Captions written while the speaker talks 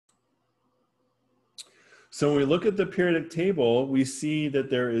So when we look at the periodic table, we see that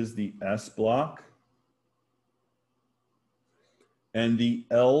there is the S block, and the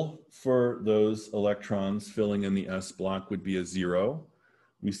L for those electrons filling in the S block would be a 0.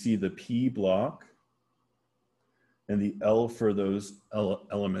 We see the P block, and the L for those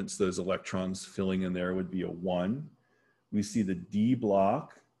elements, those electrons filling in there, would be a 1. We see the D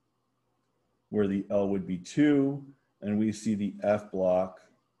block, where the L would be 2, and we see the F block,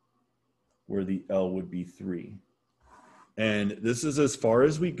 where the L would be 3. And this is as far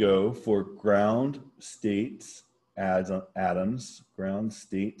as we go for ground states atoms, ground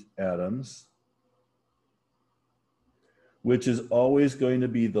state atoms, which is always going to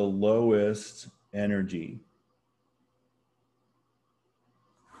be the lowest energy.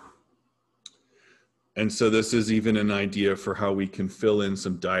 And so this is even an idea for how we can fill in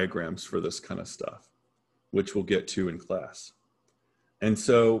some diagrams for this kind of stuff, which we'll get to in class. And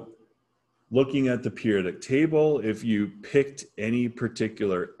so looking at the periodic table, if you picked any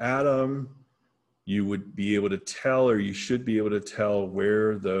particular atom, you would be able to tell, or you should be able to tell,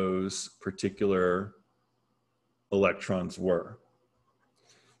 where those particular electrons were.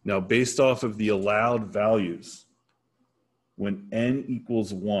 Now, based off of the allowed values, when n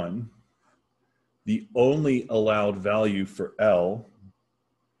equals 1, the only allowed value for L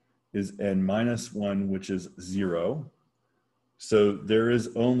is n minus 1, which is 0. So there is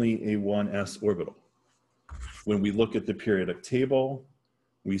only a 1s orbital. When we look at the periodic table,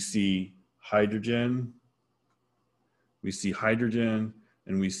 we see hydrogen,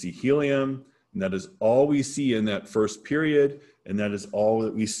 and we see helium, and that is all we see in that first period, and that is all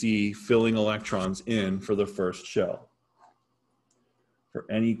that we see filling electrons in for the first shell. For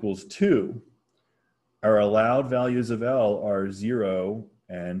n equals 2, our allowed values of L are 0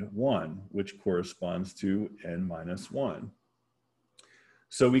 and 1, which corresponds to n minus 1.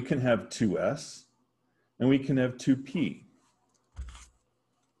 So we can have 2s, and we can have 2p.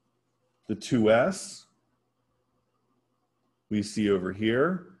 The 2s we see over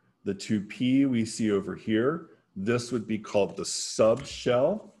here. The 2p we see over here. This would be called the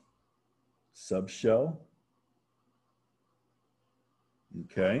subshell.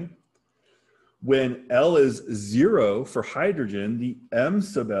 Okay. When L is 0 for hydrogen, the M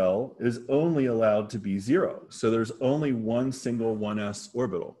sub L is only allowed to be 0. So there's only one single 1s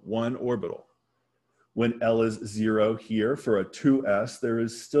orbital, one orbital. When L is 0 here for a 2s, there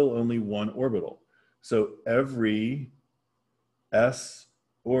is still only one orbital. So every s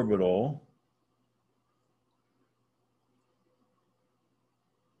orbital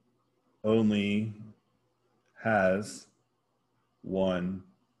only has one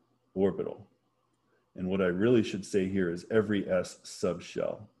orbital. And what I really should say here is every s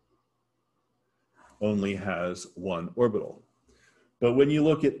subshell only has one orbital. But when you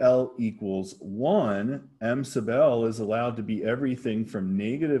look at L equals 1, M sub L is allowed to be everything from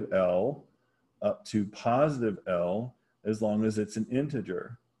negative L up to positive L, as long as it's an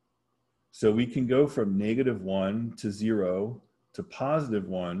integer. So we can go from negative 1 to 0 to positive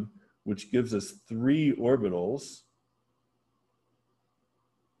 1, which gives us 3 orbitals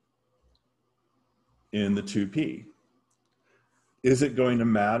in the 2p. Is it going to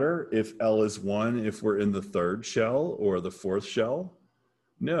matter if L is 1 if we're in the third shell or the fourth shell?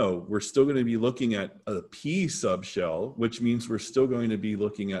 No, we're still going to be looking at a p subshell, which means we're still going to be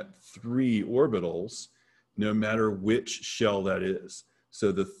looking at 3 orbitals, no matter which shell that is.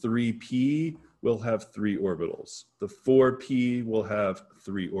 So the 3p will have 3 orbitals. The 4p will have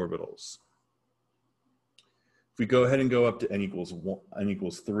 3 orbitals. If we go ahead and go up to n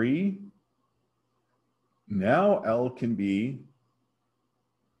equals 3, now L can be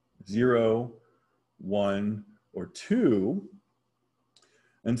 0, 1, or 2.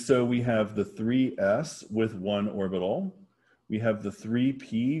 And so we have the 3s with 1 orbital. We have the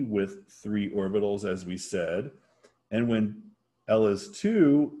 3p with 3 orbitals, as we said. And when L is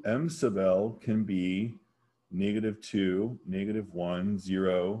 2, M sub L can be negative 2, negative 1,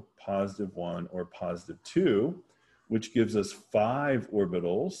 0, positive 1, or positive 2, which gives us 5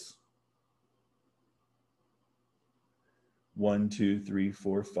 orbitals. 1, 2, 3,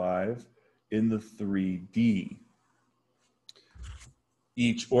 4, 5 in the 3D.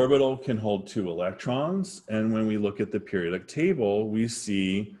 Each orbital can hold 2 electrons, and when we look at the periodic table, we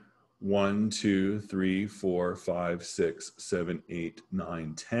see 1, 2, 3, 4, 5, 6, 7, 8,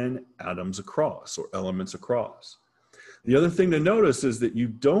 9, 10 atoms across, or elements across. The other thing to notice is that you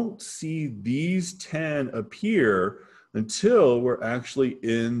don't see these 10 appear until we're actually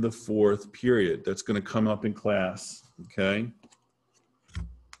in the 4th period. That's going to come up in class, okay?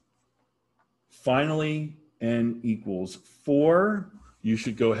 Finally, n equals 4. You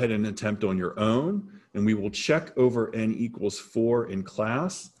should go ahead and attempt on your own. and we will check over n equals 4 in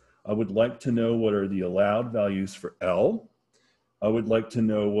class. I would like to know what are the allowed values for L. I would like to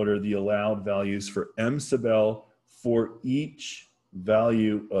know what are the allowed values for M sub L for each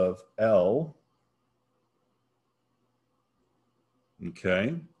value of L.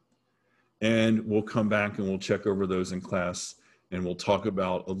 Okay. And we'll come back and we'll check over those in class, and we'll talk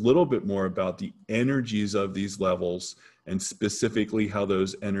about a little bit more about the energies of these levels, and specifically how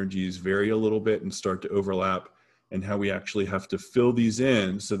those energies vary a little bit and start to overlap, and how we actually have to fill these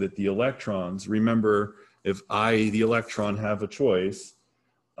in so that the electrons, remember, if I, the electron, have a choice,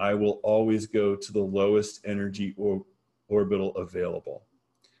 I will always go to the lowest energy orbital available.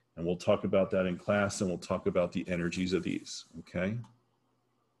 And we'll talk about that in class, and we'll talk about the energies of these, okay?